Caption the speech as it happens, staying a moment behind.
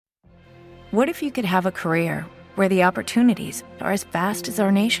What if you could have a career where the opportunities are as vast as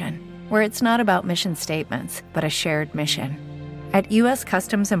our nation, where it's not about mission statements, but a shared mission? At U.S.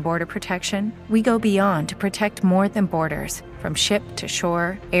 Customs and Border Protection, we go beyond to protect more than borders. From ship to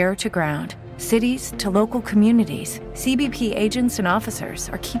shore, air to ground, cities to local communities, CBP agents and officers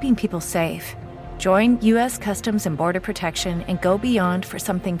are keeping people safe. Join U.S. Customs and Border Protection and go beyond for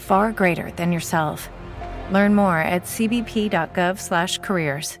something far greater than yourself. Learn more at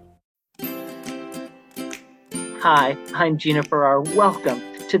cbp.gov/careers. Hi, I'm Gina Farrar. Welcome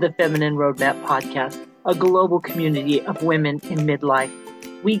to the Feminine Roadmap Podcast, a global community of women in midlife.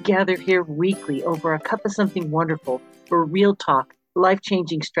 We gather here weekly over a cup of something wonderful for real talk,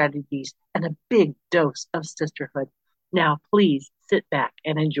 life-changing strategies, and a big dose of sisterhood. Now, please sit back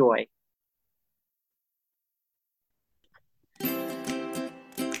and enjoy.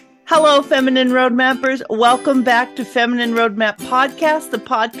 Hello, Feminine Roadmappers. Welcome back to Feminine Roadmap Podcast, the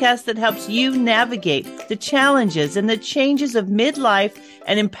podcast that helps you navigate the challenges and the changes of midlife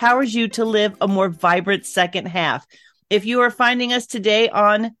and empowers you to live a more vibrant second half. If you are finding us today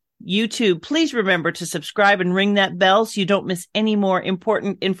on YouTube, please remember to subscribe and ring that bell so you don't miss any more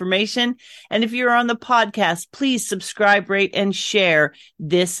important information. And if you're on the podcast, please subscribe, rate, and share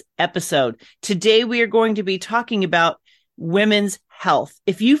this episode. Today, we are going to be talking about women's health.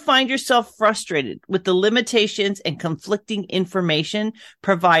 If you find yourself frustrated with the limitations and conflicting information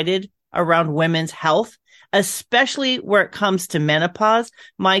provided around women's health, especially where it comes to menopause,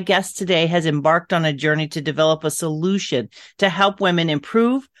 my guest today has embarked on a journey to develop a solution to help women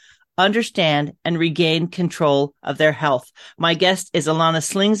improve, understand, and regain control of their health. My guest is Alana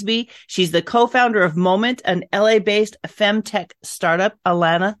Slingsby. She's the co-founder of Moment, an LA-based femtech startup.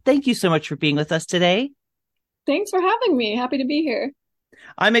 Alana, thank you so much for being with us today. Thanks for having me. Happy to be here.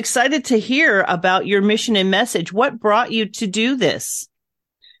 I'm excited to hear about your mission and message. What brought you to do this?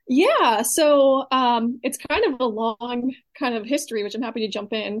 Yeah, so it's kind of a long kind of history, which I'm happy to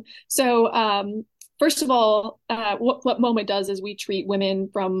jump in. So first of all, what Moment does is we treat women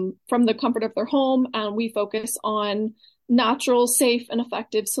from the comfort of their home, and we focus on natural, safe, and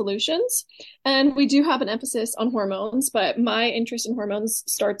effective solutions. And we do have an emphasis on hormones, but my interest in hormones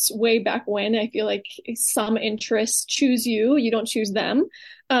starts way back when. I feel like some interests choose you, you don't choose them.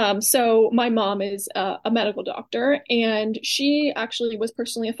 So my mom is a medical doctor, and she actually was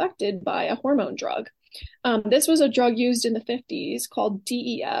personally affected by a hormone drug. This was a drug used in the 50s called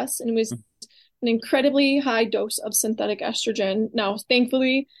DES, and it was an incredibly high dose of synthetic estrogen. Now,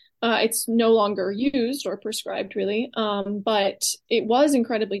 thankfully, it's no longer used or prescribed really, but it was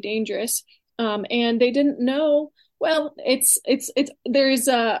incredibly dangerous. And they didn't know, well, there's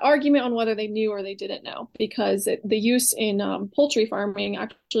an argument on whether they knew or they didn't know, because the use in poultry farming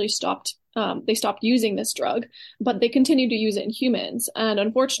actually stopped. They stopped using this drug, but they continued to use it in humans. And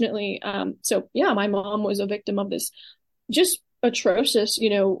unfortunately, my mom was a victim of this just atrocious,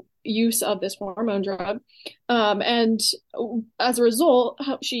 use of this hormone drug. And as a result,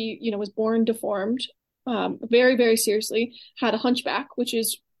 she, was born deformed, very, very seriously, had a hunchback, which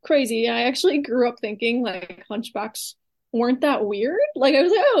is crazy. I actually grew up thinking like hunchbacks weren't that weird. Like I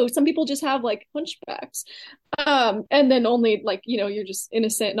was like, oh, some people just have like hunchbacks. And then only like, you're just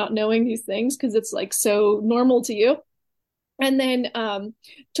innocent, not knowing these things because it's like so normal to you. And then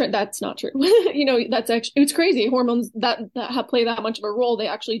that's not true. That's actually, it's crazy. Hormones that play that much of a role, they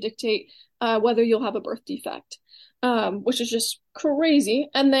actually dictate whether you'll have a birth defect, which is just crazy.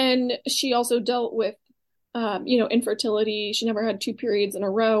 And then she also dealt with, infertility. She never had 2 periods in a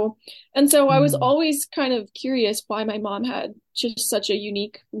row. And so I was always kind of curious why my mom had just such a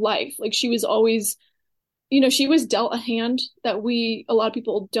unique life. Like she was always, she was dealt a hand that a lot of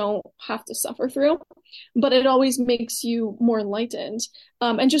people don't have to suffer through, but it always makes you more enlightened.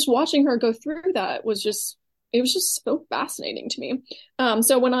 And just watching her go through that was just so fascinating to me.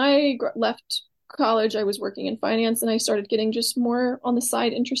 So when I left college, I was working in finance, and I started getting just more on the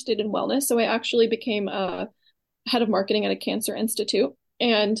side interested in wellness. So I actually became a head of marketing at a cancer institute.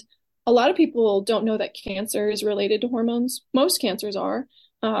 And a lot of people don't know that cancer is related to hormones. Most cancers are.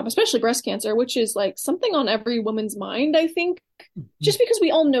 Especially breast cancer, which is like something on every woman's mind, I think, just because we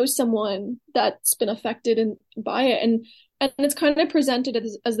all know someone that's been affected by it. And it's kind of presented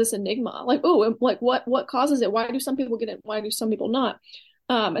as this enigma, like, oh, like what causes it? Why do some people get it? Why do some people not?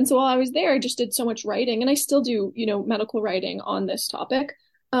 And so while I was there, I just did so much writing, and I still do, medical writing on this topic.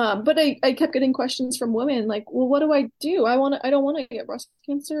 But I kept getting questions from women like, well, what do I do? I don't want to get breast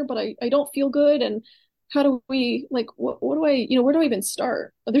cancer, but I don't feel good. And how do we, like, what do I, where do I even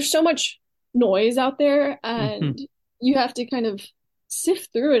start? There's so much noise out there, and you have to kind of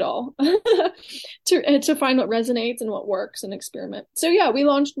sift through it all to find what resonates and what works and experiment. So yeah, we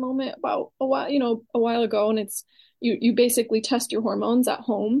launched Moment about a while ago, and it's you basically test your hormones at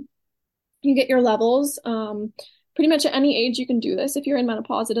home. You get your levels. Pretty much at any age you can do this. If you're in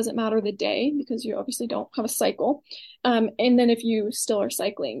menopause, it doesn't matter the day because you obviously don't have a cycle. And then if you still are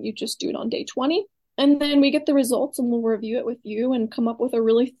cycling, you just do it on day 20. And then we get the results and we'll review it with you and come up with a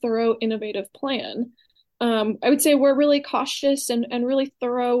really thorough, innovative plan. I would say we're really cautious and really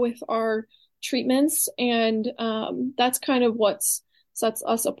thorough with our treatments. And that's kind of what sets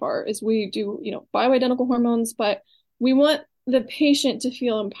us apart is we do, bioidentical hormones, but we want the patient to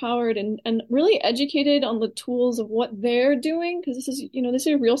feel empowered and really educated on the tools of what they're doing. Because this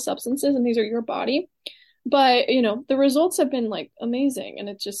are real substances and these are your body. But, the results have been like amazing. And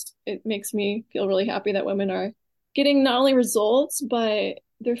it makes me feel really happy that women are getting not only results, but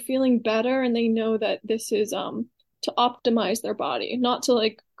they're feeling better and they know that this is to optimize their body, not to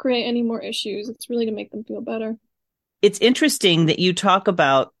like create any more issues. It's really to make them feel better. It's interesting that you talk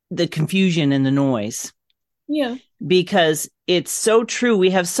about the confusion and the noise. Yeah. Because it's so true.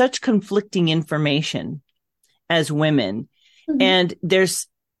 We have such conflicting information as women. Mm-hmm. And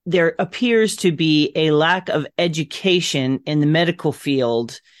there appears to be a lack of education in the medical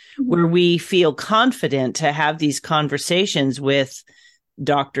field mm-hmm. where we feel confident to have these conversations with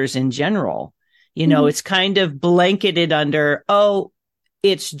doctors in general. Mm-hmm. It's kind of blanketed under, oh,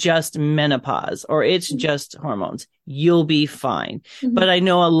 it's just menopause or it's mm-hmm. just hormones. You'll be fine. Mm-hmm. But I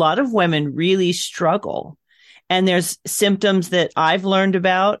know a lot of women really struggle. And there's symptoms that I've learned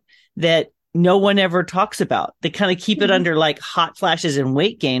about that no one ever talks about. They kind of keep mm-hmm. it under like hot flashes and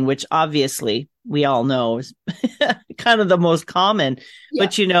weight gain, which obviously we all know is kind of the most common. Yeah.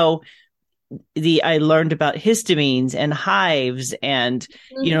 But, I learned about histamines and hives and,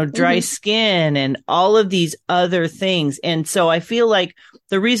 dry mm-hmm. skin and all of these other things. And so I feel like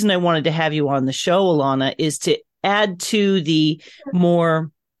the reason I wanted to have you on the show, Ilana, is to add to the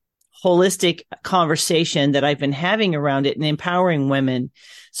more holistic conversation that I've been having around it and empowering women.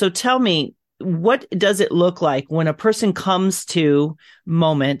 So tell me, what does it look like when a person comes to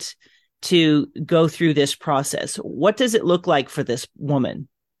Moment to go through this process? What does it look like for this woman?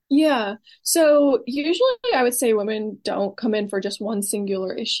 Yeah. So usually I would say women don't come in for just one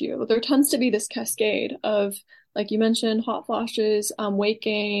singular issue. There tends to be this cascade of, like you mentioned, hot flashes, weight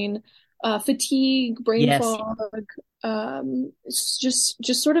gain, fatigue, brain yes. fog,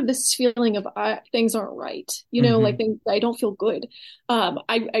 just sort of this feeling of things aren't right, mm-hmm. like I don't feel good.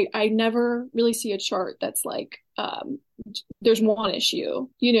 I never really see a chart that's like there's one issue,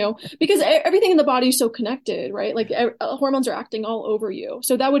 because everything in the body is so connected, right? Like hormones are acting all over you,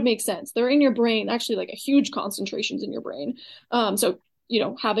 so that would make sense. They're in your brain, actually, like a huge concentrations in your brain. So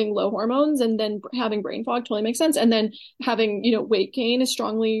having low hormones and then having brain fog totally makes sense. And then having, weight gain is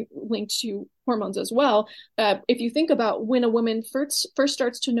strongly linked to hormones as well. If you think about when a woman first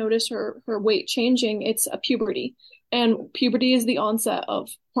starts to notice her weight changing, it's a puberty. And puberty is the onset of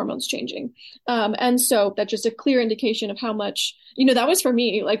hormones changing. And so that's just a clear indication of how much, that was for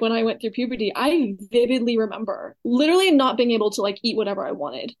me. Like when I went through puberty, I vividly remember literally not being able to like eat whatever I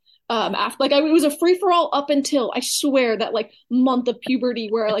wanted. It was a free for all up until, I swear, that like month of puberty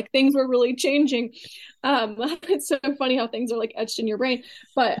where like things were really changing. It's so funny how things are like etched in your brain,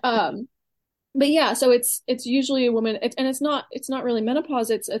 but yeah, so it's usually a woman, and it's not really menopause.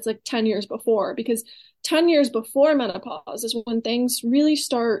 It's like 10 years before, because 10 years before menopause is when things really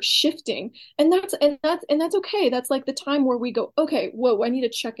start shifting, and that's okay. That's like the time where we go, okay, whoa, I need to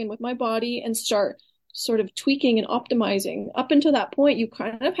check in with my body and start sort of tweaking and optimizing. Up until that point, you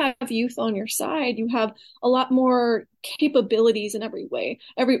kind of have youth on your side. You have a lot more capabilities in every way.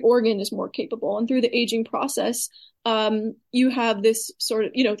 Every organ is more capable. And through the aging process, you have this sort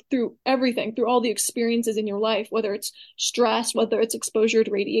of, through everything, through all the experiences in your life, whether it's stress, whether it's exposure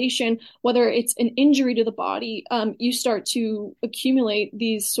to radiation, whether it's an injury to the body, you start to accumulate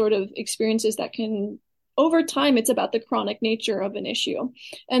these sort of experiences that can, over time, it's about the chronic nature of an issue.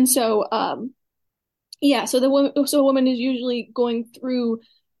 And so, so a woman is usually going through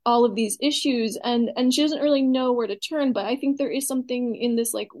all of these issues and she doesn't really know where to turn. But I think there is something in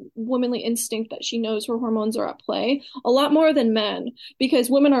this like womanly instinct that she knows her hormones are at play a lot more than men, because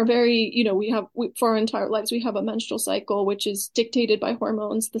women are very, for our entire lives, we have a menstrual cycle, which is dictated by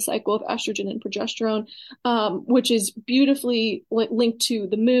hormones, the cycle of estrogen and progesterone, which is beautifully linked to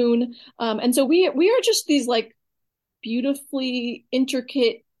the moon. And so we are just these like beautifully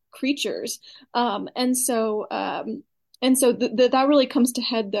intricate creatures. And so that really comes to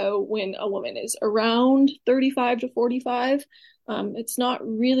head though when a woman is around 35 to 45. It's not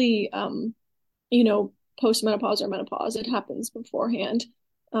really, postmenopause or menopause. It happens beforehand.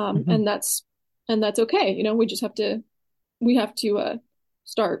 Mm-hmm. And that's okay. You know, we have to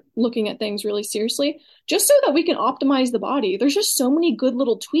start looking at things really seriously just so that we can optimize the body. There's just so many good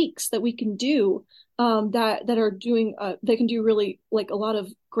little tweaks that we can do that are doing they can do really like a lot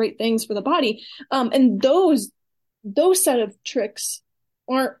of great things for the body. And those set of tricks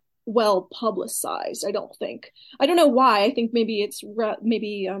aren't well publicized, I don't think. I don't know why. I think maybe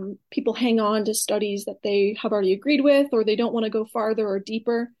people hang on to studies that they have already agreed with, or they don't want to go farther or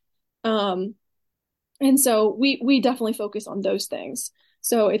deeper. And so we definitely focus on those things.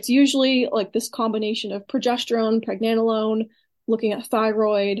 So it's usually like this combination of progesterone, pregnenolone, looking at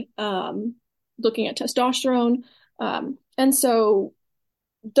thyroid, looking at testosterone. And so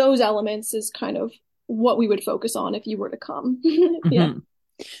those elements is kind of what we would focus on if you were to come. Yeah. Mm-hmm.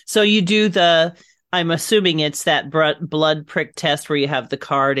 So you do I'm assuming it's that blood prick test where you have the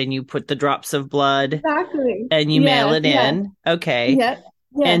card and you put the drops of blood. Exactly. And you mail it in. Okay. Yeah.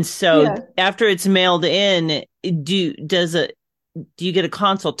 Yeah. And so after it's mailed in, do you get a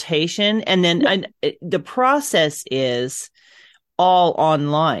consultation? And then the process is all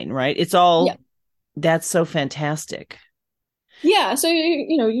online, right? It's all, that's so fantastic. Yeah. So,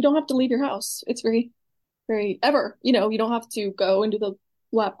 you don't have to leave your house. It's very, very ever, you don't have to go into the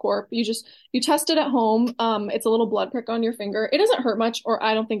LabCorp. You test it at home. It's a little blood prick on your finger. It doesn't hurt much, or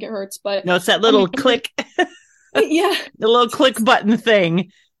I don't think it hurts, but no, it's that little click. Yeah. The little click button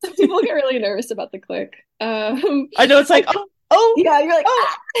thing. Some people get really nervous about the click. I know, it's like, oh. Yeah, you're like,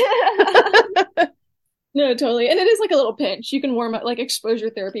 ah. No, totally. And it is like a little pinch. You can warm up, like exposure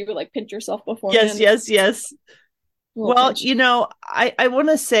therapy, but like pinch yourself beforehand. Yes. Well, pinch. I want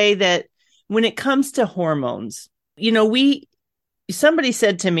to say that when it comes to hormones, somebody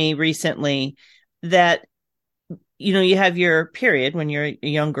said to me recently that, you have your period when you're a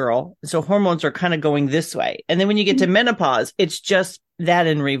young girl. So hormones are kind of going this way. And then when you get to menopause, it's just that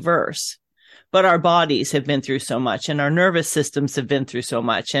in reverse. But our bodies have been through so much, and our nervous systems have been through so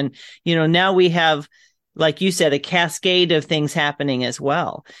much. And, now we have, like you said, a cascade of things happening as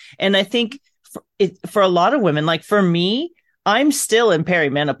well. And I think for a lot of women, like for me, I'm still in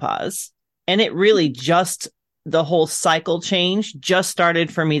perimenopause, and it really the whole cycle change just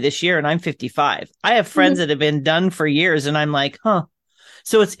started for me this year, and I'm 55. I have friends that have been done for years, and I'm like, huh.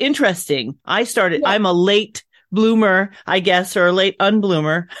 So it's interesting. I'm a late bloomer, I guess, or a late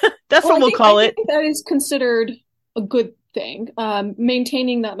unbloomer. That's what we'll call it. I think that is considered a good thing.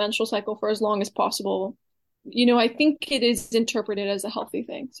 Maintaining that menstrual cycle for as long as possible. I think it is interpreted as a healthy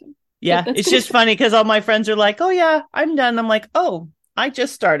thing. So yeah, it's just funny because all my friends are like, oh yeah, I'm done. I'm like, oh, I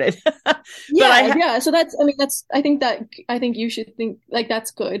just started. Yeah. So I think you should think like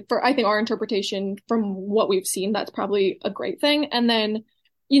that's good I think our interpretation from what we've seen, that's probably a great thing. And then,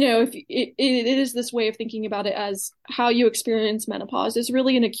 if it is this way of thinking about it as how you experience menopause is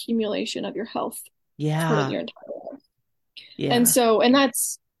really an accumulation of your health. Yeah. Your entire life. Yeah. And so, and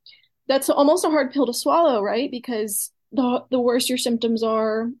that's almost a hard pill to swallow, right? Because the worse your symptoms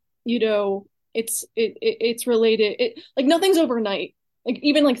are, it's related. Like nothing's overnight. Like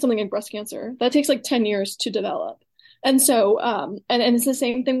even like something like breast cancer that takes like 10 years to develop. And so, and it's the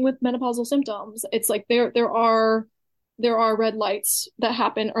same thing with menopausal symptoms. It's like there are red lights that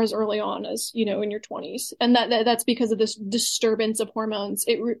happen as early on as, in your 20s. And that's because of this disturbance of hormones.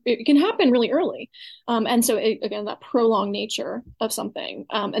 It can happen really early. And so again, that prolonged nature of something.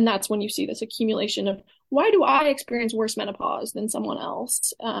 And that's when you see this accumulation of, why do I experience worse menopause than someone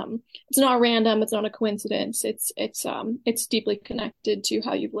else? It's not random. It's not a coincidence. It's deeply connected to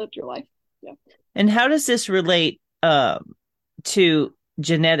how you've lived your life. Yeah. And how does this relate to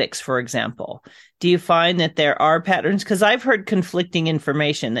genetics, for example? Do you find that there are patterns? Because I've heard conflicting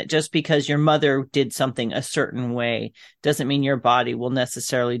information that just because your mother did something a certain way doesn't mean your body will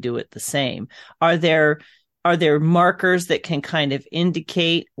necessarily do it the same. Are there markers that can kind of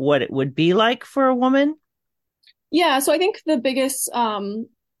indicate what it would be like for a woman? Yeah, so I think the biggest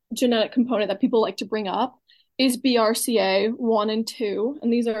genetic component that people like to bring up is BRCA1 and 2,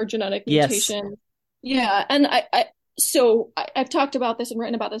 and these are genetic mutations. Yeah, and I've talked about this and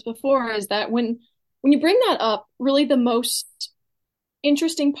written about this before, is that when you bring that up, really the most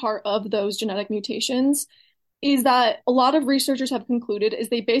interesting part of those genetic mutations is that a lot of researchers have concluded is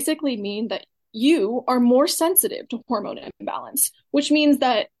they basically mean that you are more sensitive to hormone imbalance, which means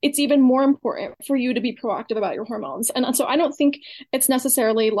that it's even more important for you to be proactive about your hormones. And so I don't think it's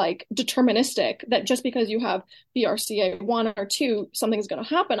necessarily like deterministic that just because you have BRCA1 or 2, something's going to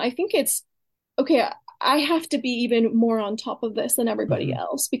happen. I think it's, okay, I have to be even more on top of this than everybody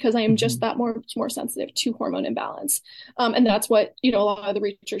else because I am just that more sensitive to hormone imbalance. And that's what, a lot of the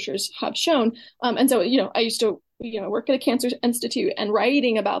researchers have shown. And so, I used to, work at a cancer institute, and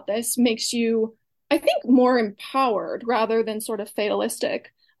writing about this makes you, I think, more empowered rather than sort of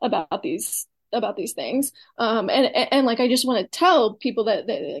fatalistic about these things. And like, I just want to tell people that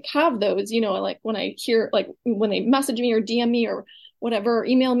like have those, like when I hear, like when they message me or DM me or whatever, or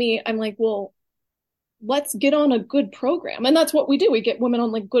email me, I'm like, well, let's get on a good program. And that's what we do. We get women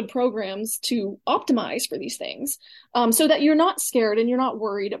on like good programs to optimize for these things, so that you're not scared and you're not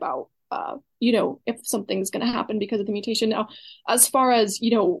worried about, if something's going to happen because of the mutation. Now, as far as,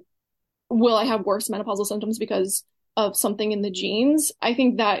 will I have worse menopausal symptoms because of something in the genes? I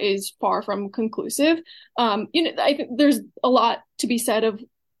think that is far from conclusive. I think there's a lot to be said of,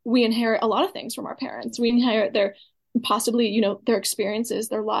 we inherit a lot of things from our parents. We inherit their possibly, their experiences,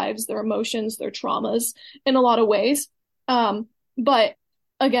 their lives, their emotions, their traumas in a lot of ways. But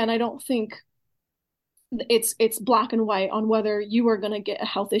again, I don't think it's black and white on whether you are going to get a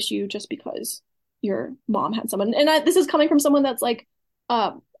health issue just because your mom had someone. And this is coming from someone that's like,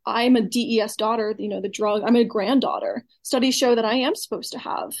 I'm a DES daughter, the drug, I'm a granddaughter. Studies show that I am supposed to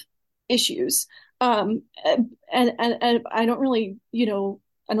have issues. And I don't really,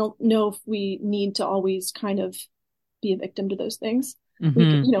 I don't know if we need to always kind of be a victim to those things.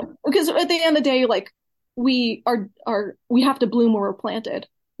 We, because at the end of the day, like we have to bloom where we're planted.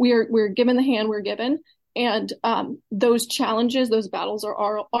 We're given the hand we're given. And those challenges, those battles are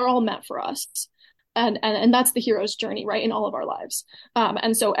all meant for us. And that's the hero's journey, right, in all of our lives.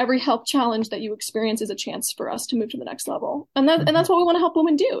 And so every health challenge that you experience is a chance for us to move to the next level. And that's what we want to help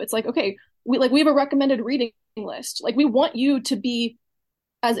women do. It's like, okay, we have a recommended reading list. Like, we want you to be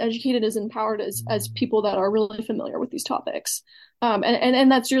as educated, as empowered as people that are really familiar with these topics.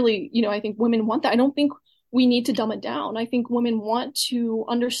 And that's really, I think women want that. I don't think we need to dumb it down. I think women want to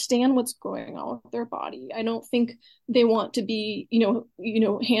understand what's going on with their body. I don't think they want to be,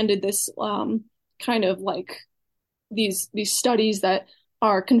 handed this, kind of like these studies that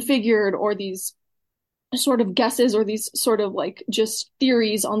are configured, or these sort of guesses, or these sort of like just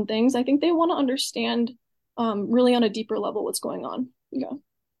theories on things. I think they want to understand really on a deeper level what's going on. Yeah.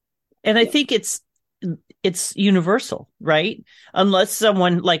 And I think it's universal, right? Unless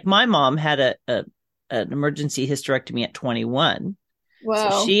someone like my mom had an emergency hysterectomy at 21. Wow.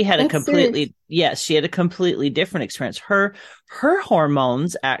 So she had she had a completely different experience. Her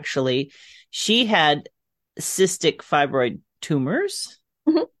hormones, actually, she had cystic fibroid tumors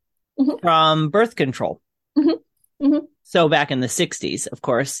from birth control. So back in the 60s, of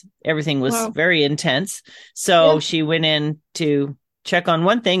course, everything was very intense. So she went in to check on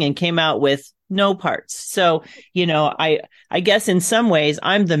one thing and came out with no parts. So, I guess in some ways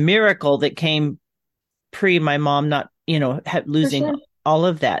I'm the miracle that came pre my mom not, losing all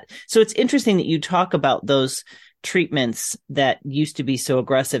of that. So it's interesting that you talk about those treatments that used to be so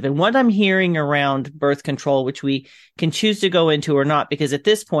aggressive. And what I'm hearing around birth control, which we can choose to go into or not, because at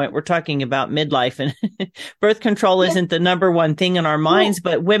this point we're talking about midlife, and birth control isn't the number one thing in our minds,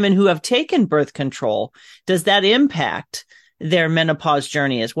 but women who have taken birth control, does that impact their menopause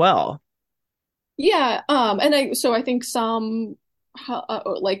journey as well? Yeah. I think some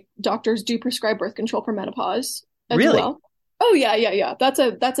like doctors do prescribe birth control for menopause as well. Oh yeah. That's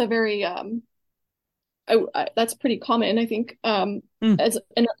a very, that's pretty common, I think, as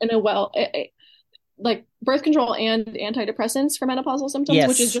in a like birth control and antidepressants for menopausal symptoms,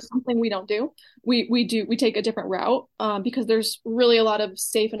 which is just something we don't do. We take a different route, because there's really a lot of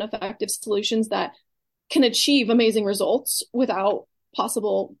safe and effective solutions that can achieve amazing results without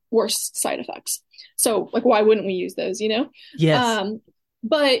possible worse side effects. So like, why wouldn't we use those, Yes.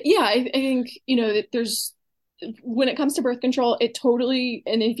 But yeah, I think, that there's, when it comes to birth control, it totally,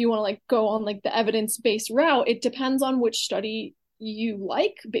 and if you want to like go on like the evidence-based route, it depends on which study you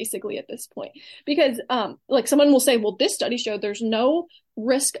like, basically, at this point. Because like someone will say, well, this study showed there's no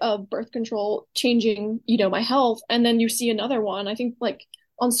risk of birth control changing, my health. And then you see another one, I think like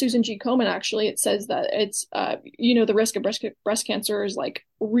on Susan G. Komen, actually, it says that it's, the risk of breast cancer is like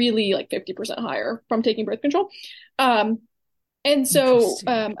really like 50% higher from taking birth control. And so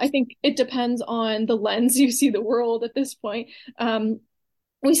I think it depends on the lens you see the world at this point.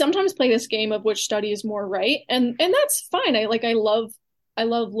 We sometimes play this game of which study is more right. And that's fine. I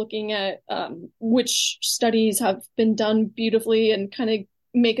love looking at which studies have been done beautifully and kind of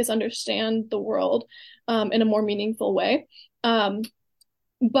make us understand the world in a more meaningful way.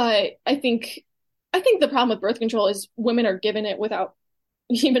 But I think the problem with birth control is women are given it without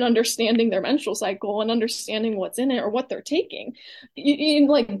even understanding their menstrual cycle and understanding what's in it or what they're taking.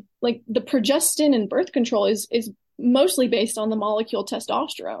 Like the progestin in birth control is mostly based on the molecule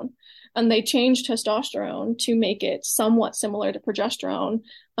testosterone, and they changed testosterone to make it somewhat similar to progesterone,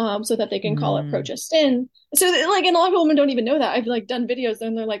 so that they can call it progestin. So like, and a lot of women don't even know that. I've like done videos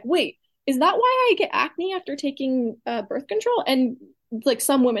and they're like, wait, is that why I get acne after taking birth control? And like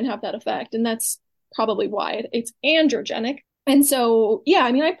some women have that effect, and that's probably why it's androgenic. And so, yeah,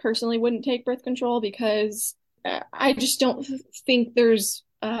 I mean, I personally wouldn't take birth control because I just don't think there's,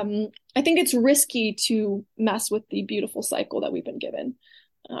 I think it's risky to mess with the beautiful cycle that we've been given.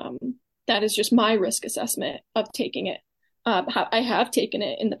 That is just my risk assessment of taking it. I have taken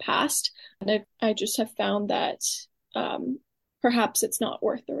it in the past, and I just have found that perhaps it's not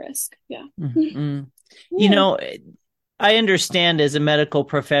worth the risk. Yeah. Mm-hmm. Yeah. I understand as a medical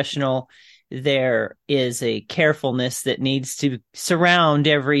professional, there is a carefulness that needs to surround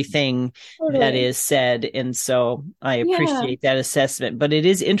everything that is said. And so I appreciate that assessment. But it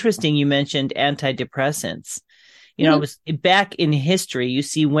is interesting you mentioned antidepressants. I was back in history, you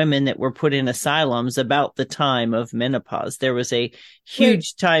see women that were put in asylums about the time of menopause. There was a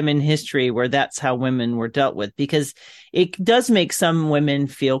huge time in history where that's how women were dealt with, because it does make some women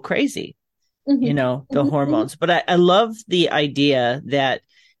feel crazy, the hormones. But I love the idea that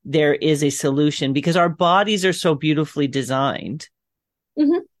there is a solution, because our bodies are so beautifully designed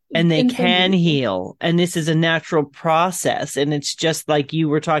and they can heal. And this is a natural process. And it's just like you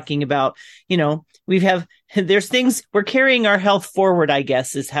were talking about, there's things we're carrying our health forward, I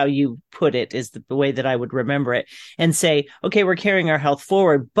guess, is how you put it, is the way that I would remember it, and say, okay, we're carrying our health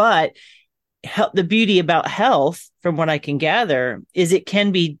forward. But the beauty about health, from what I can gather, is it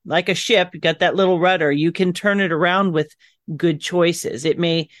can be like a ship. You got that little rudder. You can turn it around with good choices. It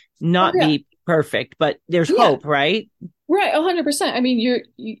may not be perfect, but there's hope, right? Right. 100%. I mean,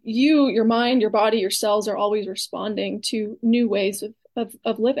 your mind, your body, your cells are always responding to new ways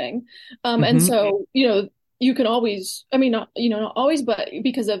of living. And so, you can always, I mean, not always, but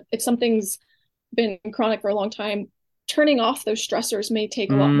because of, if something's been chronic for a long time, turning off those stressors may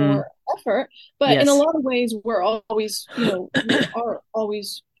take a lot more effort, but in a lot of ways, we're always, we are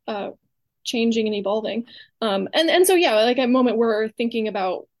always, changing and evolving. And so, like a moment we're thinking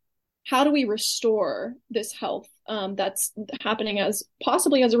about, how do we restore this health that's happening as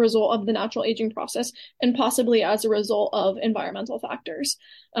possibly as a result of the natural aging process, and possibly as a result of environmental factors.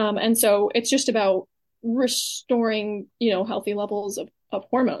 And so it's just about restoring, healthy levels of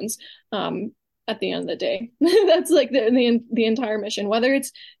hormones. At the end of the day, that's like the entire mission, whether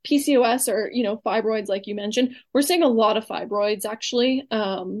it's PCOS or, fibroids, like you mentioned. We're seeing a lot of fibroids, actually,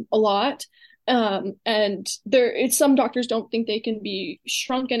 a lot. And some doctors don't think they can be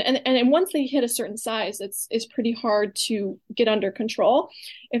shrunken. And once they hit a certain size, it's pretty hard to get under control.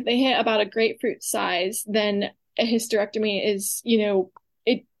 If they hit about a grapefruit size, then a hysterectomy is,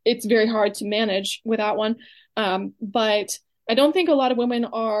 it's very hard to manage with that one. But I don't think a lot of women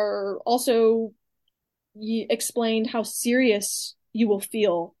are also explained how serious you will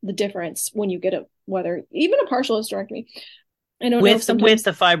feel the difference when you get whether even a partial hysterectomy. I don't know if with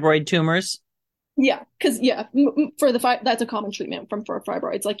the fibroid tumors. Yeah, because for that's a common treatment for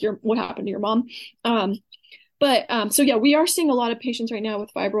fibroids, like what happened to your mom. So we are seeing a lot of patients right now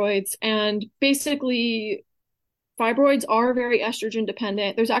with fibroids, and basically fibroids are very estrogen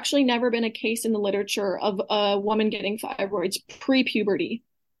dependent. There's actually never been a case in the literature of a woman getting fibroids pre-puberty.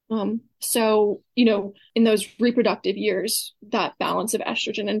 So, in those reproductive years, that balance of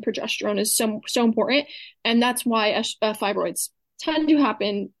estrogen and progesterone is so important. And that's why fibroids tend to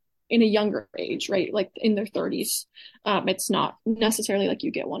happen in a younger age, right? Like in their 30s. It's not necessarily like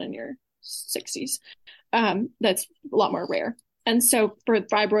you get one in your 60s. That's a lot more rare. And so for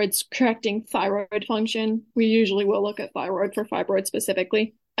fibroids, correcting thyroid function, we usually will look at thyroid for fibroid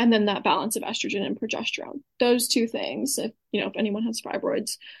specifically. And then that balance of estrogen and progesterone. Those two things, if anyone has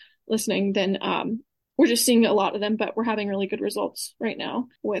fibroids listening, then we're just seeing a lot of them, but we're having really good results right now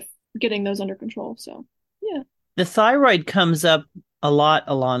with getting those under control. So, yeah. The thyroid comes up a lot,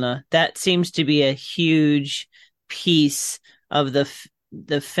 Alana. That seems to be a huge piece of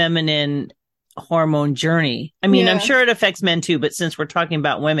the feminine hormone journey. I mean, I'm sure it affects men too, but since we're talking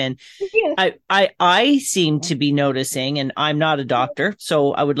about women, I seem to be noticing, and I'm not a doctor,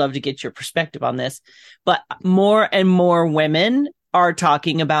 so I would love to get your perspective on this, but more and more women are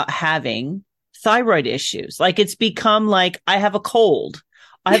talking about having thyroid issues. Like it's become like, I have a cold,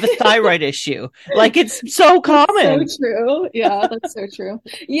 I have a thyroid issue. Like it's so common. That's so true. Yeah, that's so true.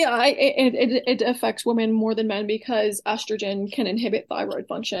 Yeah, it affects women more than men because estrogen can inhibit thyroid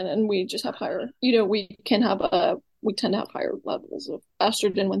function, and we just have higher, we can have a we tend to have higher levels of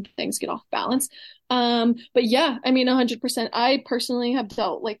estrogen when things get off balance. But yeah, I mean, 100%. I personally have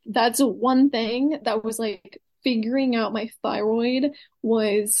dealt like that's one thing that was like figuring out my thyroid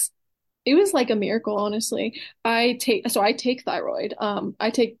was it was like a miracle, honestly. I take thyroid. I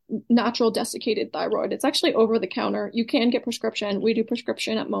take natural desiccated thyroid. It's actually over the counter. You can get prescription. We do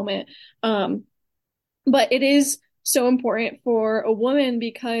prescription at Moment. But it is so important for a woman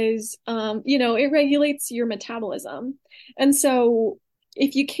because, it regulates your metabolism. And so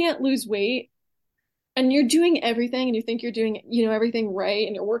if you can't lose weight and you're doing everything and you think you're doing, everything right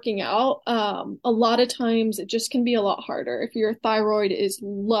and you're working out, a lot of times it just can be a lot harder if your thyroid is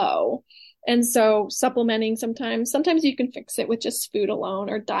low. And so supplementing sometimes you can fix it with just food alone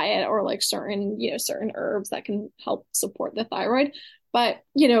or diet or like certain herbs that can help support the thyroid. But,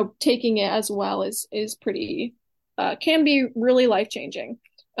 taking it as well is pretty, can be really life-changing.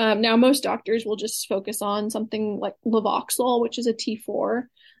 Now most doctors will just focus on something like Levoxyl, which is a T4.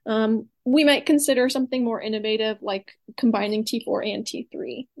 We might consider something more innovative, like combining T4 and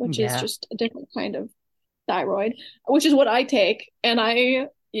T3, which is just a different kind of thyroid, which is what I take. And I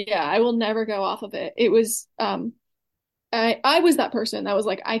will never go off of it. It was, I was that person that was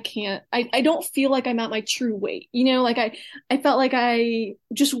like, I don't feel like I'm at my true weight. Like I felt like I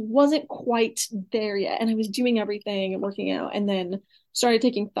just wasn't quite there yet. And I was doing everything and working out and then started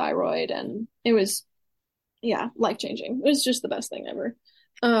taking thyroid and it was, life-changing. It was just the best thing ever.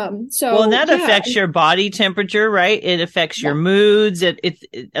 And that affects your body temperature, right? It affects your moods.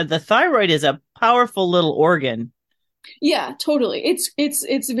 The thyroid is a powerful little organ. Yeah, totally.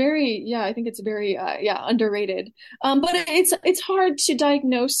 It's very, I think it's very, underrated. But it's hard to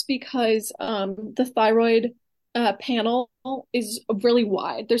diagnose because, the thyroid, panel is really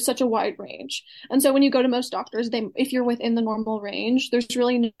wide. There's such a wide range. And so when you go to most doctors, if you're within the normal range, there's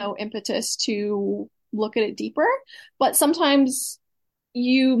really no impetus to look at it deeper. But sometimes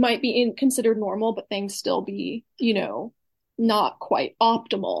you might be considered normal, but things still be, not quite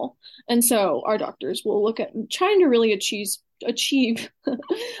optimal. And so our doctors will look at trying to really achieve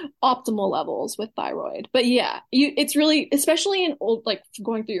optimal levels with thyroid. But it's really, especially in old, like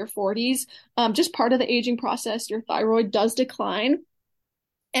going through your 40s, just part of the aging process, your thyroid does decline.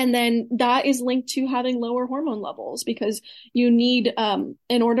 And then that is linked to having lower hormone levels because you need,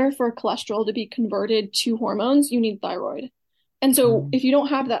 in order for cholesterol to be converted to hormones, you need thyroid. And so if you don't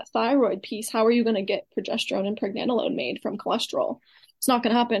have that thyroid piece, how are you going to get progesterone and pregnenolone made from cholesterol? It's not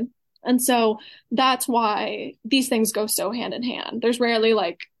going to happen. And so that's why these things go so hand in hand. There's rarely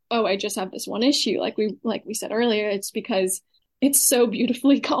like, oh, I just have this one issue. Like we said earlier, it's because it's so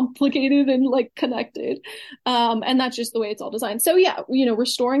beautifully complicated and like connected. And that's just the way it's all designed. So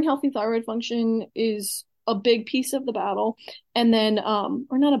restoring healthy thyroid function is a big piece of the battle. And then,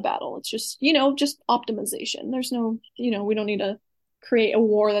 or not a battle, it's just, just optimization. There's no, we don't need to create a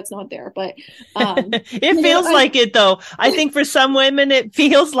war that's not there, but, it feels like it though. I think for some women, it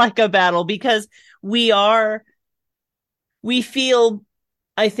feels like a battle because we feel,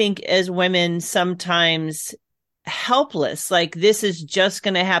 I think as women, sometimes helpless. Like this is just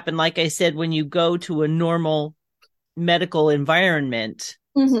going to happen. Like I said, when you go to a normal medical environment,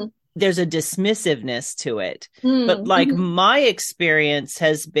 there's a dismissiveness to it. But like my experience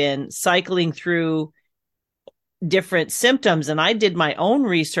has been cycling through different symptoms. And I did my own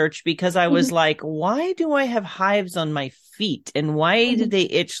research because I was like, why do I have hives on my feet? And why do they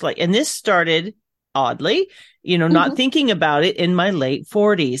itch like, and this started oddly, not thinking about it in my late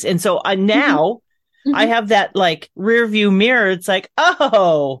 40s. And so now I have that like rear view mirror. It's like,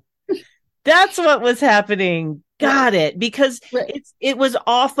 oh, that's what was happening. Got it. Because it was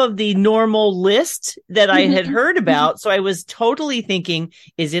off of the normal list that I had heard about. So I was totally thinking,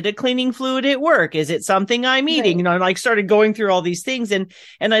 is it a cleaning fluid at work? Is it something I'm eating? I like started going through all these things. And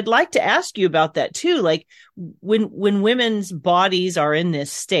I'd like to ask you about that too. Like when women's bodies are in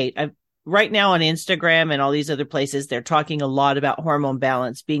this state, right now on Instagram and all these other places, they're talking a lot about hormone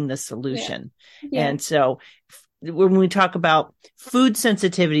balance being the solution. And so when we talk about food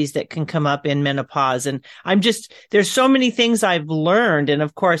sensitivities that can come up in menopause, and there's so many things I've learned. And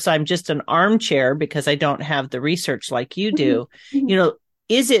of course, I'm just an armchair because I don't have the research like you do.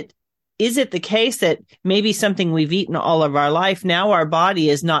 Is it the case that maybe something we've eaten all of our life, now our body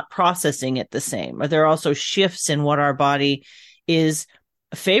is not processing it the same? Are there also shifts in what our body is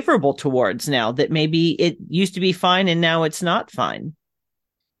favorable towards now that maybe it used to be fine and now it's not fine?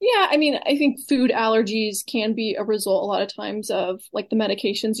 Yeah, I mean, I think food allergies can be a result a lot of times of like the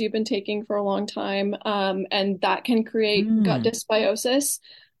medications you've been taking for a long time. And that can create gut dysbiosis,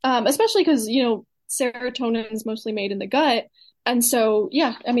 especially because, serotonin is mostly made in the gut. And so,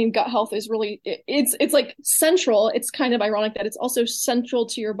 yeah, I mean, gut health is really, it's like central. It's kind of ironic that it's also central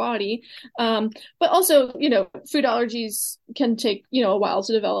to your body. But also, food allergies can take, a while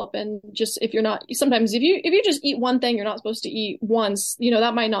to develop. And just if you're not, sometimes if you just eat one thing you're not supposed to eat once,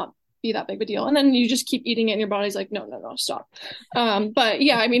 that might not be that big of a deal. And then you just keep eating it and your body's like, no, stop. But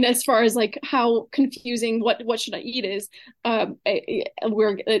yeah, I mean, as far as like how confusing what should I eat is,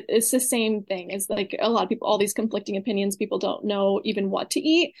 it's the same thing. It's like a lot of people, all these conflicting opinions, people don't know even what to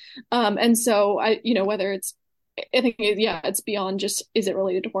eat. And so whether I think, yeah, it's beyond just, is it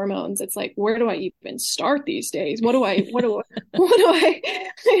related to hormones? It's like, where do I even start these days? What do I'm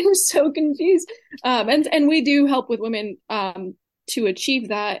so confused. And we do help with women, to achieve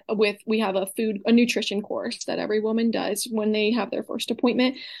that we have a nutrition course that every woman does when they have their first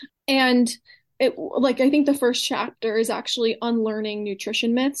appointment. And I think the first chapter is actually unlearning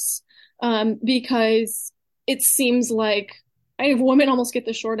nutrition myths, because it seems like women almost get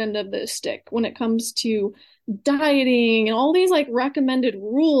the short end of the stick when it comes to dieting and all these like recommended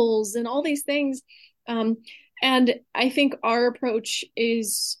rules and all these things. And I think our approach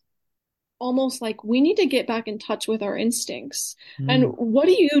is almost like we need to get back in touch with our instincts. And what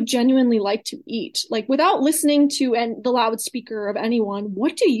do you genuinely like to eat? Like without listening to the loudspeaker of anyone,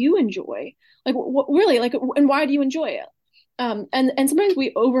 what do you enjoy? Like what really, like, and why do you enjoy it? And sometimes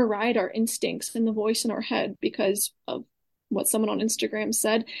we override our instincts and the voice in our head because of what someone on Instagram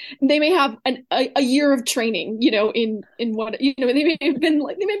said. They may have a year of training, in what, they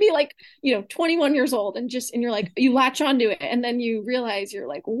may be like, 21 years old and you're like, you latch onto it. And then you realize you're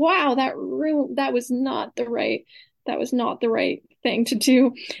like, wow, that was not the right thing to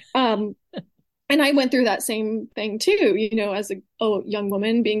do. And I went through that same thing too, as a young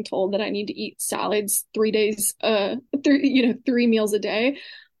woman being told that I need to eat salads 3 days, 3 meals a day,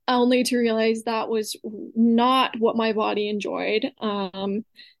 only to realize that was not what my body enjoyed.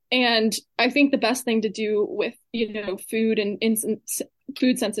 And I think the best thing to do with, food and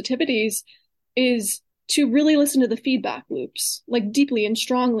food sensitivities is to really listen to the feedback loops, like deeply and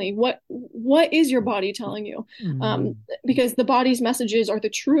strongly. What is your body telling you? Because the body's messages are the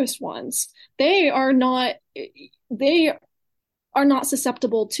truest ones. They are not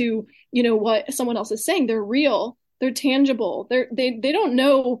susceptible to, what someone else is saying. They're real. They're tangible. They don't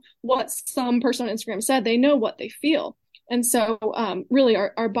know what some person on Instagram said. They know what they feel. And so really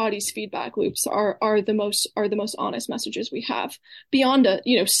our body's feedback loops are the most honest messages we have beyond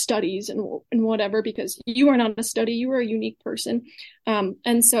studies and whatever, because you are not a study, you are a unique person.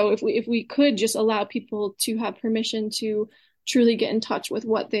 And so if we could just allow people to have permission to truly get in touch with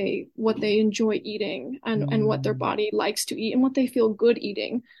what they enjoy eating and what their body likes to eat and what they feel good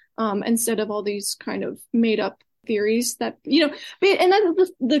eating, instead of all these kind of made up theories that, and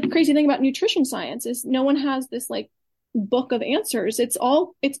that's the crazy thing about nutrition science is no one has this like book of answers. It's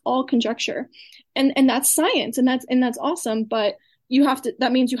all conjecture, and that's science, and that's awesome. But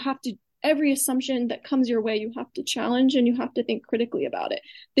that means you have to, every assumption that comes your way, you have to challenge and you have to think critically about it.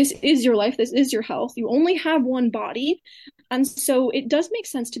 This is your life. This is your health. You only have one body. And so it does make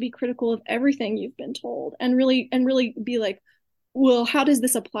sense to be critical of everything you've been told and really be like, well, how does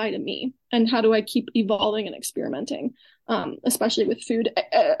this apply to me? And how do I keep evolving and experimenting? Especially with food.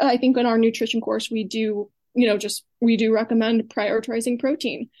 I think in our nutrition course, we do recommend prioritizing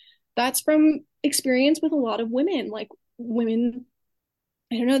protein. That's from experience with a lot of women. Like women,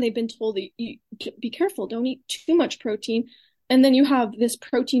 I don't know, they've been told that be careful, don't eat too much protein. And then you have this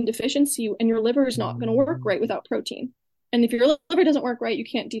protein deficiency and your liver is not going to work right without protein. And if your liver doesn't work right, you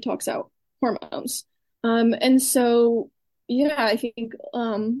can't detox out hormones. And so, yeah, I think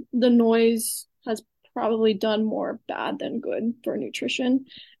the noise has probably done more bad than good for nutrition.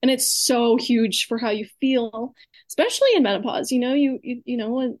 And it's so huge for how you feel, especially in menopause.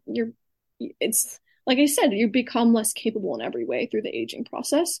 It's like I said, you become less capable in every way through the aging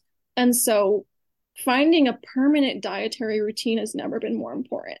process. And so finding a permanent dietary routine has never been more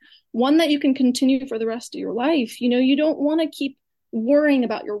important. One that you can continue for the rest of your life. You don't want to keep worrying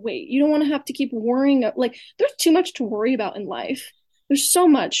about your weight. You don't want to have to keep worrying. Like there's too much to worry about in life. There's so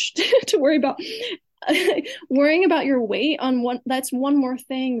much to worry about. Worrying about your weight that's one more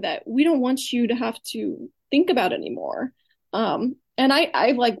thing that we don't want you to have to think about anymore. And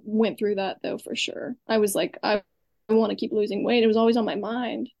I like went through that though, for sure. I was like, I want to keep losing weight. It was always on my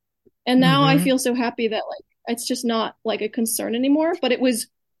mind. And now I feel so happy that like, it's just not like a concern anymore, but it was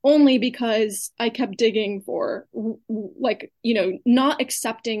only because I kept digging for like, not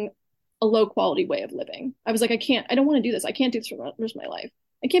accepting a low quality way of living. I was like, I don't want to do this. I can't do this for the rest of my life.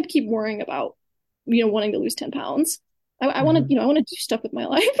 I can't keep worrying about, wanting to lose 10 pounds. I want to, I want to do stuff with my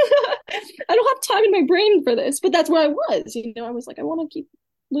life. I don't have time in my brain for this, but that's where I was, I was like, I want to keep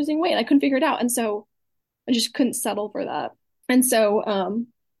losing weight. I couldn't figure it out. And so I just couldn't settle for that. And so, so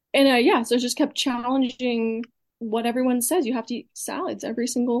I just kept challenging what everyone says. You have to eat salads every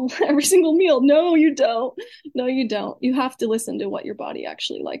single meal. No, you don't. No, you don't. You have to listen to what your body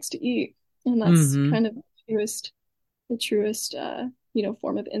actually likes to eat. And that's kind of the truest,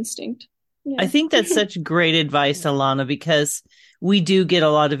 form of instinct. Yeah. I think that's such great advice, Alana, because we do get a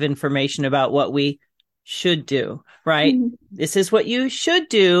lot of information about what we should do, right? Mm-hmm. This is what you should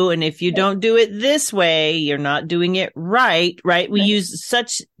do. And if you don't do it this way, you're not doing it right, right? We use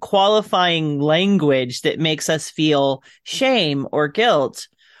such qualifying language that makes us feel shame or guilt,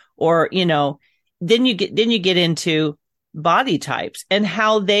 or, then you get into body types and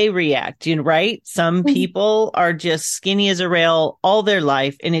how they react, right? Some people are just skinny as a rail all their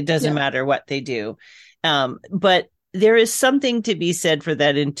life, and it doesn't matter what they do. But there is something to be said for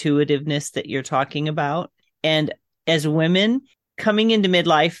that intuitiveness that you're talking about. And as women coming into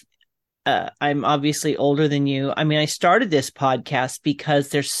midlife, I'm obviously older than you. I mean, I started this podcast because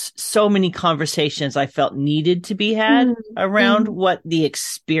there's so many conversations I felt needed to be had around what the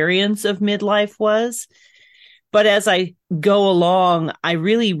experience of midlife was. But as I go along, I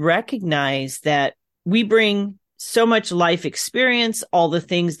really recognize that we bring so much life experience, all the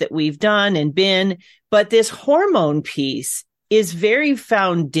things that we've done and been, but this hormone piece is very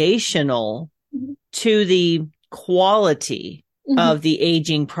foundational to the quality of the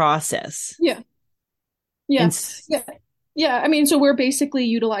aging process. Yeah. I mean, so we're basically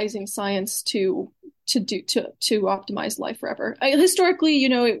utilizing science to optimize life forever. Historically,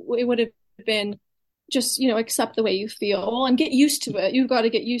 it would have been just, accept the way you feel and get used to it. You've got to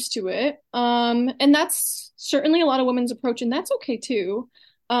get used to it. And that's certainly a lot of women's approach, and that's okay too.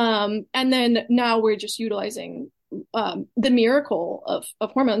 And then now we're just utilizing the miracle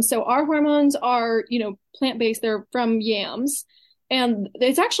of hormones. So our hormones are, plant-based. They're from yams. And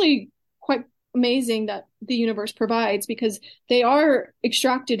it's actually quite amazing that the universe provides, because they are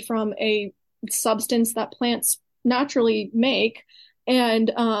extracted from a substance that plants naturally make.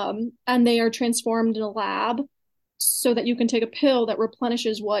 And they are transformed in a lab so that you can take a pill that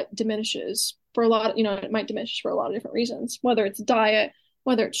replenishes what diminishes for a lot of, it might diminish for a lot of different reasons, whether it's diet,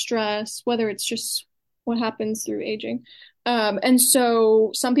 whether it's stress, whether it's just what happens through aging. And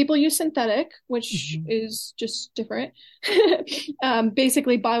so some people use synthetic, which is just different.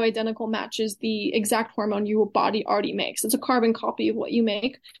 Basically bioidentical matches the exact hormone your body already makes. It's a carbon copy of what you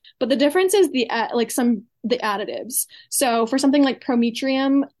make. But the difference is the additives. So for something like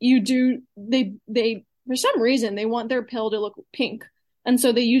Prometrium, they for some reason, they want their pill to look pink. And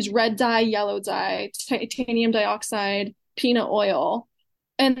so they use red dye, yellow dye, titanium dioxide, peanut oil.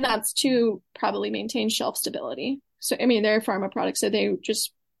 And that's to probably maintain shelf stability. So, I mean, they're a pharma product, so they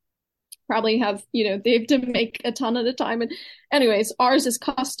just probably have, they have to make a ton at a time. And anyways, ours is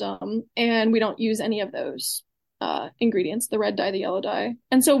custom, and we don't use any of those ingredients, the red dye, the yellow dye.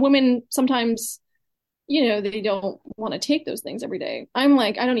 And so women sometimes, they don't want to take those things every day. I'm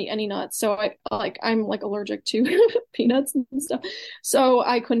like, I don't eat any nuts. So I'm like allergic to peanuts and stuff. So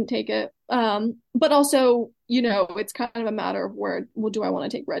I couldn't take it. But also, it's kind of a matter of do I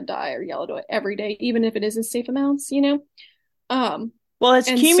want to take red dye or yellow dye every day, even if it is in safe amounts, Well, it's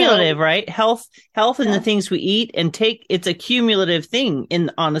cumulative, right? Health and the things we eat and take, it's a cumulative thing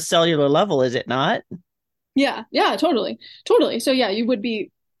on a cellular level, is it not? Yeah, totally. So yeah, you would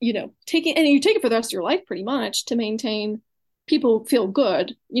be, taking, and you take it for the rest of your life pretty much to maintain people feel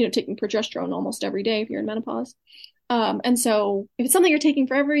good, taking progesterone almost every day if you're in menopause. And so if it's something you're taking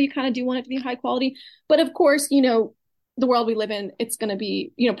forever, you kind of do want it to be high quality. But of course, the world we live in, it's going to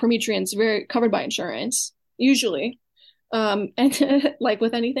be, Prometrium's very covered by insurance, usually. And like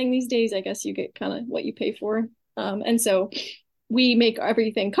with anything these days, I guess you get kind of what you pay for. And so we make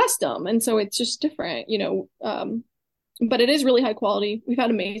everything custom. And so it's just different, but it is really high quality. We've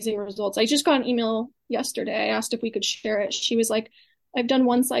had amazing results. I just got an email yesterday. I asked if we could share it. She was like, I've done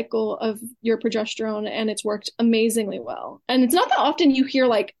one cycle of your progesterone and it's worked amazingly well. And it's not that often you hear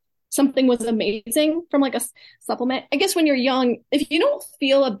like something was amazing from like a supplement. I guess when you're young, if you don't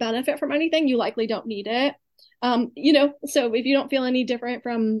feel a benefit from anything, you likely don't need it. So if you don't feel any different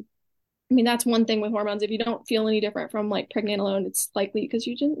from, I mean, that's one thing with hormones. If you don't feel any different from like pregnenolone, it's likely because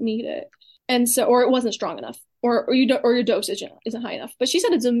you didn't need it. And so, or it wasn't strong enough, or your dosage isn't high enough. But she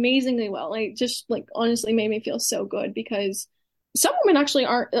said it's amazingly well. Like, just like honestly made me feel so good, because some women actually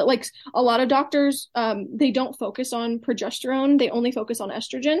aren't, like a lot of doctors, they don't focus on progesterone. They only focus on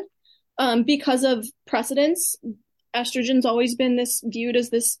estrogen, because of precedence. Estrogen's always been viewed as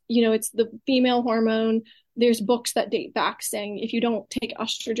this, it's the female hormone. there's books that date back saying if you don't take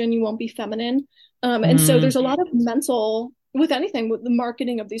estrogen, you won't be feminine. And so there's a lot of mental, with anything, with the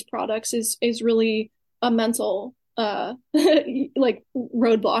marketing of these products is really a mental like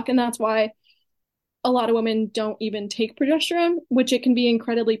roadblock. And that's why a lot of women don't even take progesterone, which it can be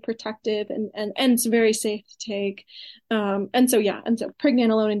incredibly protective and it's very safe to take. And so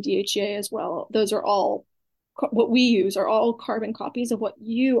pregnenolone and DHEA as well. Those are all what we use are all carbon copies of what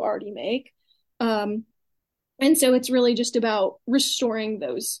you already make. And so it's really just about restoring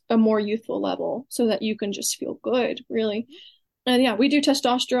those a more youthful level so that you can just feel good, really. And yeah, we do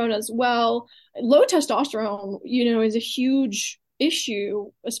testosterone as well. Low testosterone, is a huge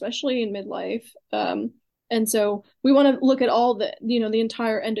issue, especially in midlife. And so we want to look at all the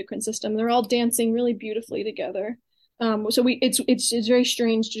entire endocrine system. They're all dancing really beautifully together. So it's very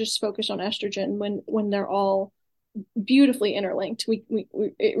strange to just focus on estrogen when they're all beautifully interlinked.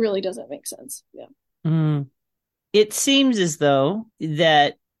 It really doesn't make sense. Yeah. Mm. It seems as though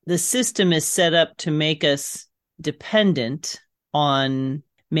that the system is set up to make us dependent on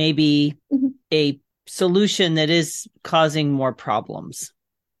maybe a solution that is causing more problems.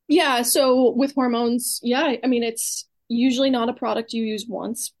 Yeah. So with hormones, it's usually not a product you use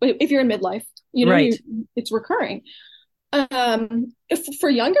once, but if you're in midlife, right. It's recurring. If for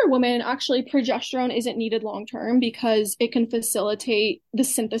younger women, actually progesterone isn't needed long-term because it can facilitate the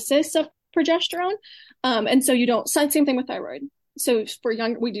synthesis of progesterone. And so same thing with thyroid. So for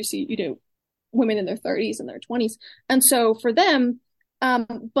we do see, women in their 30s and their 20s. And so for them,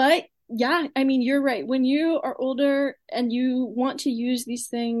 but yeah, you're right. When you are older and you want to use these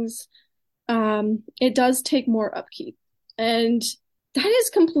things, it does take more upkeep. And that is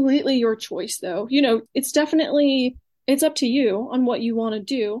completely your choice though. It's up to you on what you want to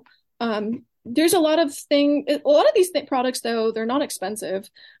do. There's a lot of these products though, they're not expensive.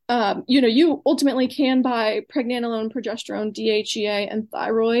 You ultimately can buy pregnenolone, progesterone, DHEA, and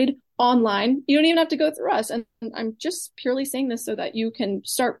thyroid online. You don't even have to go through us. And I'm just purely saying this so that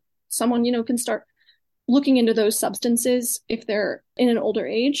someone can start looking into those substances if they're in an older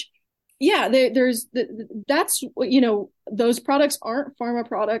age. Yeah, those products aren't pharma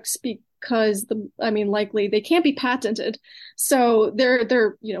products because likely they can't be patented. So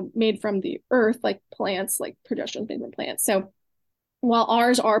they're made from the earth, like plants, like progesterone is made from plants. So while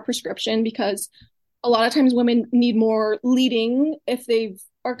ours are prescription, because a lot of times women need more leading if they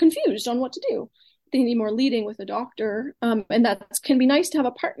are confused on what to do. They need more leading with a doctor. And that can be nice to have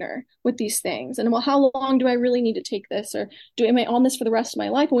a partner with these things. And well, how long do I really need to take this? Or am I on this for the rest of my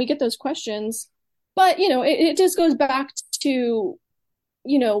life? And we get those questions. But, it just goes back to,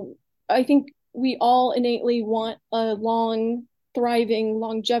 I think we all innately want a long, thriving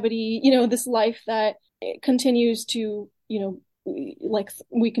longevity, this life that continues to, like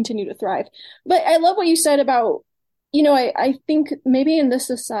we continue to thrive. But I love what you said about, I think maybe in this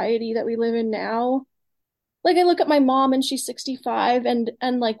society that we live in now, like I look at my mom and she's 65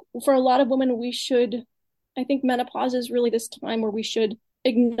 and like for a lot of women, I think menopause is really this time where we should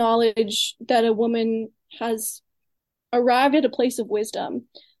acknowledge that a woman has arrived at a place of wisdom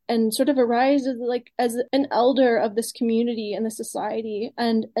and sort of arrives as an elder of this community and the society.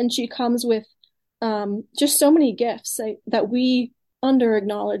 And she comes with just so many gifts that we under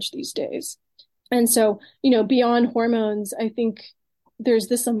acknowledge these days. And so, beyond hormones, I think there's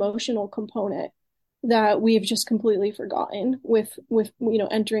this emotional component that we've just completely forgotten with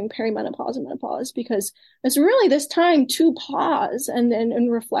entering perimenopause and menopause, because it's really this time to pause and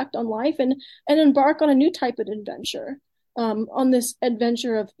reflect on life and embark on a new type of adventure, on this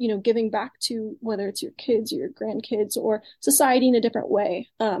adventure of, giving back to whether it's your kids or your grandkids or society in a different way.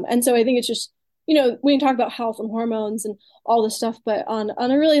 And so I think it's just, we can talk about health and hormones and all this stuff, but on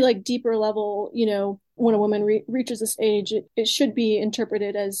a really like deeper level, when a woman reaches this age, it should be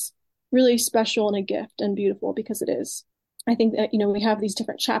interpreted as really special and a gift and beautiful, because it is. I think that, we have these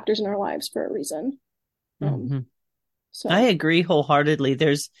different chapters in our lives for a reason. So I agree wholeheartedly.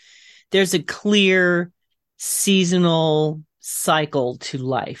 There's a clear seasonal cycle to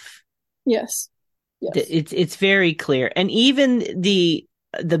life. Yes. It's very clear. And even the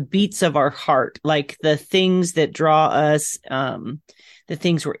beats of our heart, like the things that draw us, the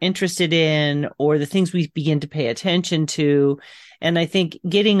things we're interested in, or the things we begin to pay attention to. And I think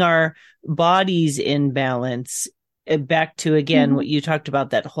getting our bodies in balance, back to, again, what you talked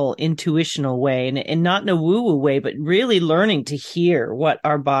about, that whole intuitional way, and not in a woo-woo way, but really learning to hear what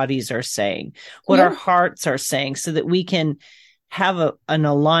our bodies are saying, what our hearts are saying, so that we can have an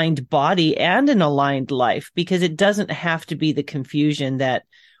aligned body and an aligned life, because it doesn't have to be the confusion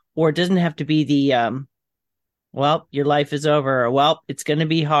or it doesn't have to be well, your life is over. Or, well, it's going to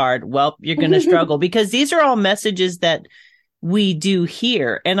be hard. Well, you're going to struggle, because these are all messages that we do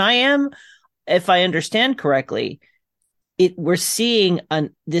hear. And I am, if I understand correctly, we're seeing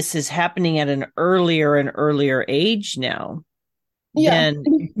this is happening at an earlier and earlier age now than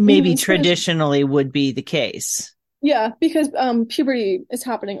maybe traditionally would be the case. Yeah, because puberty is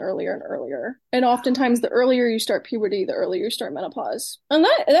happening earlier and earlier. And oftentimes the earlier you start puberty, the earlier you start menopause. And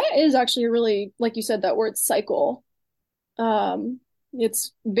that is actually really, like you said, that word cycle.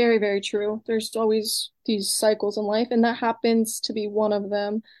 It's very, very true. There's always these cycles in life, and that happens to be one of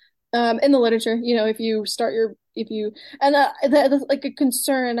them. In the literature, if you start that's like a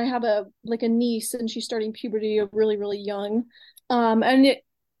concern. I have a niece, and she's starting puberty really, really young. And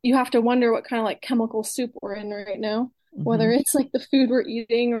you have to wonder what kind of like chemical soup we're in right now, whether it's like the food we're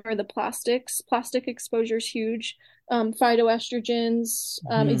eating or the plastics. Plastic exposure is huge. Phytoestrogens,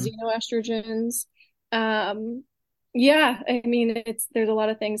 xenoestrogens. Yeah, I mean, there's a lot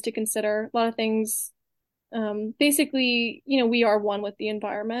of things to consider, a lot of things. Basically, we are one with the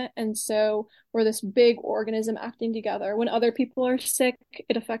environment. And so we're this big organism acting together. When other people are sick,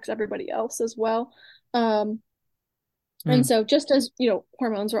 it affects everybody else as well. And so just as,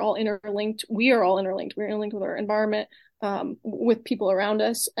 hormones are all interlinked, we are all interlinked. We're interlinked with our environment, with people around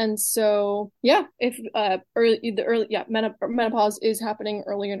us. And so, yeah, if menopause is happening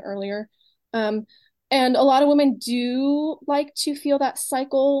earlier and earlier. And a lot of women do like to feel that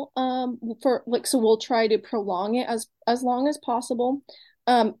cycle, so we'll try to prolong it as long as possible.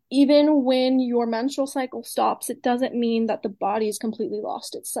 Even when your menstrual cycle stops, it doesn't mean that the body's completely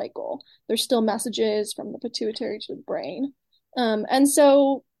lost its cycle. There's still messages from the pituitary to the brain. And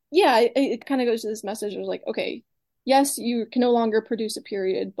so, yeah, it kind of goes to this message of like, okay, yes, you can no longer produce a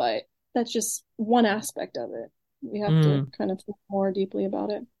period, but that's just one aspect of it. We have to kind of think more deeply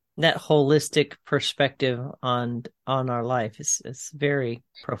about it. That holistic perspective on our life is very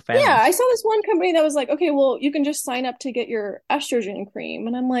profound. Yeah, I saw this one company that was like, okay, well, you can just sign up to get your estrogen cream.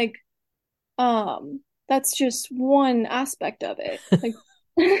 And I'm like, that's just one aspect of it. Like,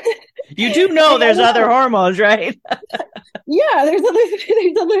 you do know there's other hormones, right? Yeah, there's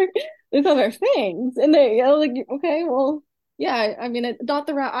other things. And they like, okay, well, yeah, I mean, not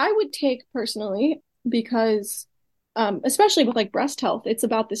the route I would take personally, because especially with like breast health, it's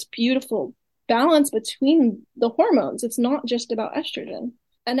about this beautiful balance between the hormones. It's not just about estrogen.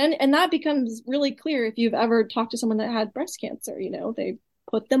 And that becomes really clear if you've ever talked to someone that had breast cancer. They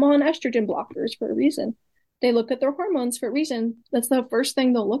put them on estrogen blockers for a reason. They look at their hormones for a reason. That's the first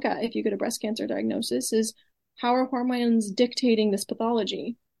thing they'll look at if you get a breast cancer diagnosis, is how are hormones dictating this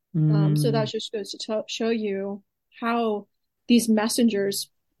pathology. So that just goes to show you how these messengers,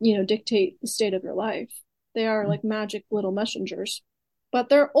 dictate the state of your life. They are like magic little messengers, but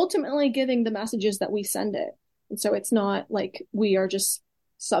they're ultimately giving the messages that we send it. And so it's not like we are just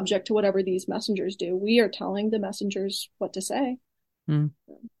subject to whatever these messengers do. We are telling the messengers what to say.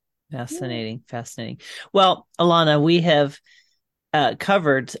 Fascinating. Well, Alana, we have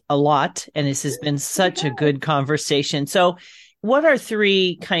covered a lot, and this has been such a good conversation. So what are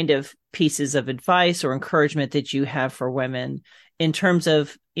 3 kind of pieces of advice or encouragement that you have for women in terms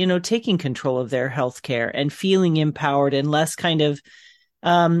of, taking control of their healthcare and feeling empowered and less kind of,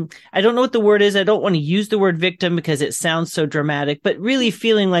 I don't know what the word is. I don't want to use the word victim because it sounds so dramatic, but really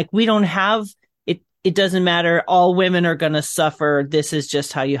feeling like we don't have it. It doesn't matter. All women are going to suffer. This is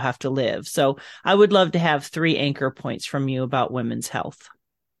just how you have to live. So I would love to have 3 anchor points from you about women's health.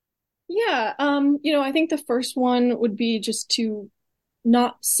 Yeah. I think the first one would be just to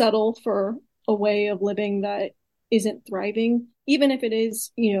not settle for a way of living that isn't thriving, even if it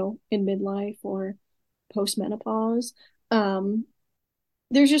is, in midlife or post-menopause.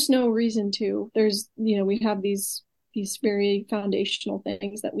 There's just no reason to. We have these very foundational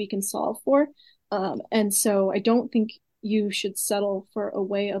things that we can solve for. And so I don't think you should settle for a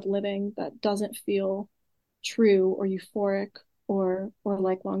way of living that doesn't feel true or euphoric or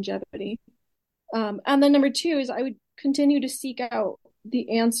like longevity. And then number 2 is I would continue to seek out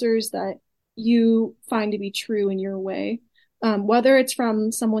the answers that you find to be true in your way, whether it's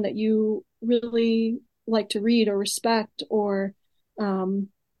from someone that you really like to read or respect, or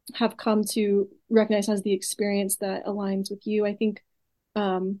have come to recognize as the experience that aligns with you. I think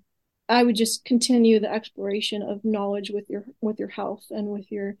I would just continue the exploration of knowledge with your health and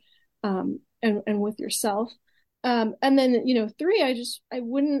with your and with yourself. And then 3,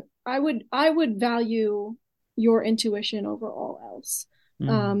 I would value your intuition over all else.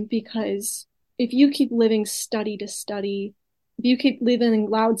 Because if you keep living study to study, if you keep living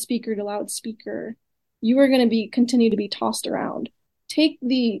loudspeaker to loudspeaker, you are going to continue to be tossed around. Take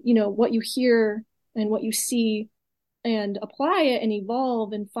what you hear and what you see and apply it and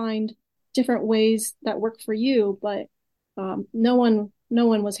evolve and find different ways that work for you. But no one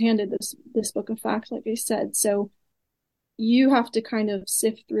was handed this book of facts, like I said. So you have to kind of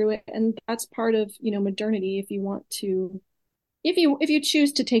sift through it, and that's part of, modernity, if you want to, if you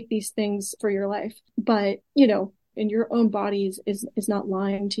choose to take these things for your life. But in your own body is not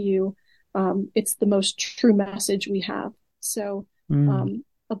lying to you. It's the most true message we have. So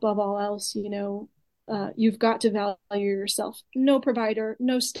above all else, you've got to value yourself. No provider,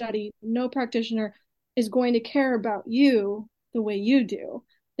 no study, no practitioner is going to care about you the way you do.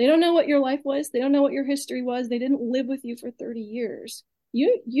 They don't know what your life was. They don't know what your history was. They didn't live with you for 30 years.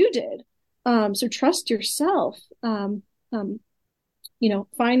 You did. So trust yourself. Find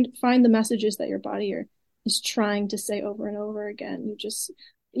the messages that your body is trying to say over and over again. You just,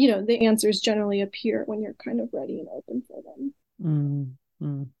 the answers generally appear when you're kind of ready and open for them.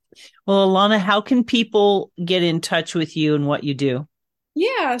 Mm-hmm. Well, Alana, how can people get in touch with you and what you do?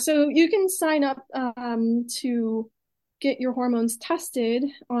 Yeah, so you can sign up to get your hormones tested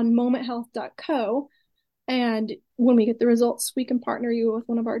on momenthealth.co. And when we get the results, we can partner you with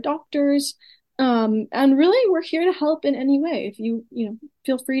one of our doctors. And really, we're here to help in any way. If you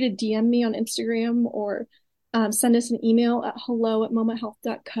feel free to DM me on Instagram or send us an email at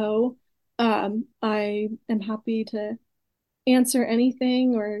hello@momenthealth.co. I am happy to answer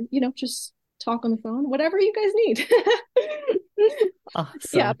anything, or, just talk on the phone, whatever you guys need.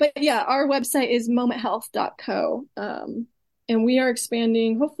 Awesome. Our website is momenthealth.co. And we are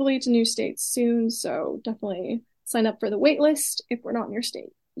expanding, hopefully, to new states soon. So definitely sign up for the wait list if we're not in your state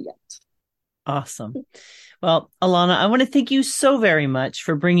yet. Awesome. Well, Alana, I want to thank you so very much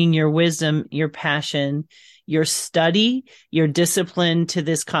for bringing your wisdom, your passion, your study, your discipline to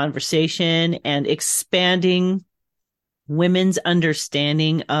this conversation and expanding women's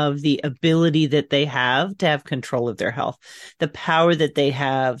understanding of the ability that they have to have control of their health, the power that they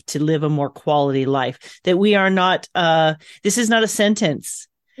have to live a more quality life, that we are not, this is not a sentence.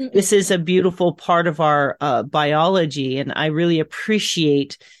 Mm-mm. This is a beautiful part of our biology. And I really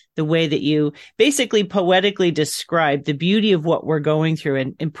appreciate the way that you basically poetically describe the beauty of what we're going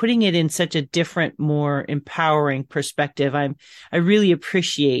through and putting it in such a different, more empowering perspective. I really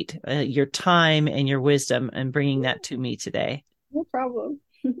appreciate your time and your wisdom and bringing that to me today. No problem.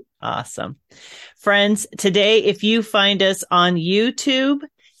 Awesome. Friends, today, if you find us on YouTube,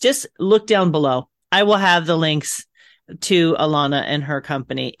 just look down below. I will have the links to Alana and her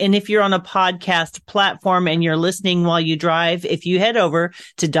company. And if you're on a podcast platform and you're listening while you drive, if you head over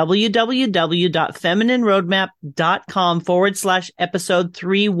to www.feminineroadmap.com/episode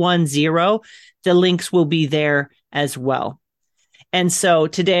 310, the links will be there as well. And so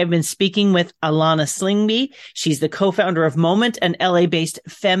today I've been speaking with Alana Slingby. She's the co-founder of Moment, an LA-based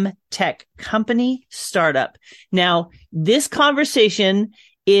femtech company startup. Now, this conversation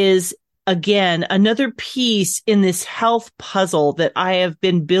is again, another piece in this health puzzle that I have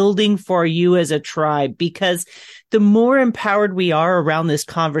been building for you as a tribe, because the more empowered we are around this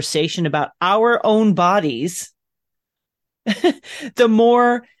conversation about our own bodies, the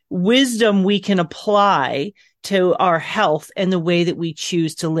more wisdom we can apply to our health and the way that we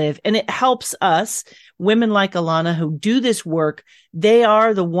choose to live. And it helps us, women like Alana who do this work. They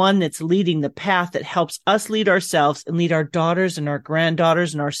are the one that's leading the path that helps us lead ourselves and lead our daughters and our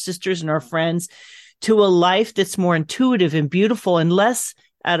granddaughters and our sisters and our friends to a life that's more intuitive and beautiful and less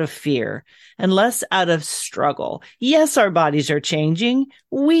out of fear and less out of struggle. Yes, our bodies are changing.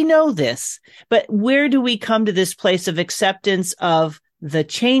 We know this, but where do we come to this place of acceptance of the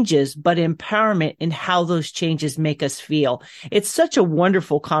changes, but empowerment in how those changes make us feel? It's such a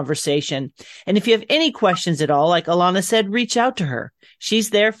wonderful conversation. And if you have any questions at all, like Alana said, reach out to her.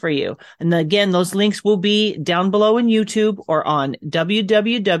 She's there for you. And again, those links will be down below in YouTube or on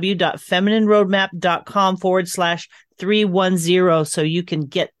www.feminineroadmap.com/310. So you can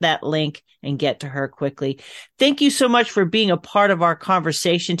get that link and get to her quickly. Thank you so much for being a part of our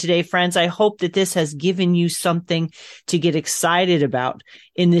conversation today, friends. I hope that this has given you something to get excited about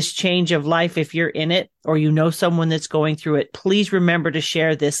in this change of life. If you're in it or you know someone that's going through it, please remember to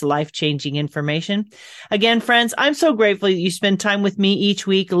share this life-changing information. Again, friends, I'm so grateful that you spend time with me each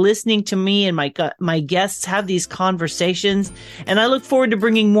week, listening to me and my guests have these conversations. And I look forward to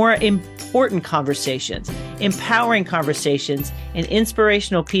bringing more important conversations, empowering conversations, and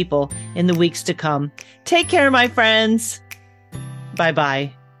inspirational people in the weeks to come. Take care, my friends.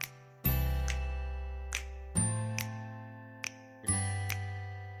 Bye-bye.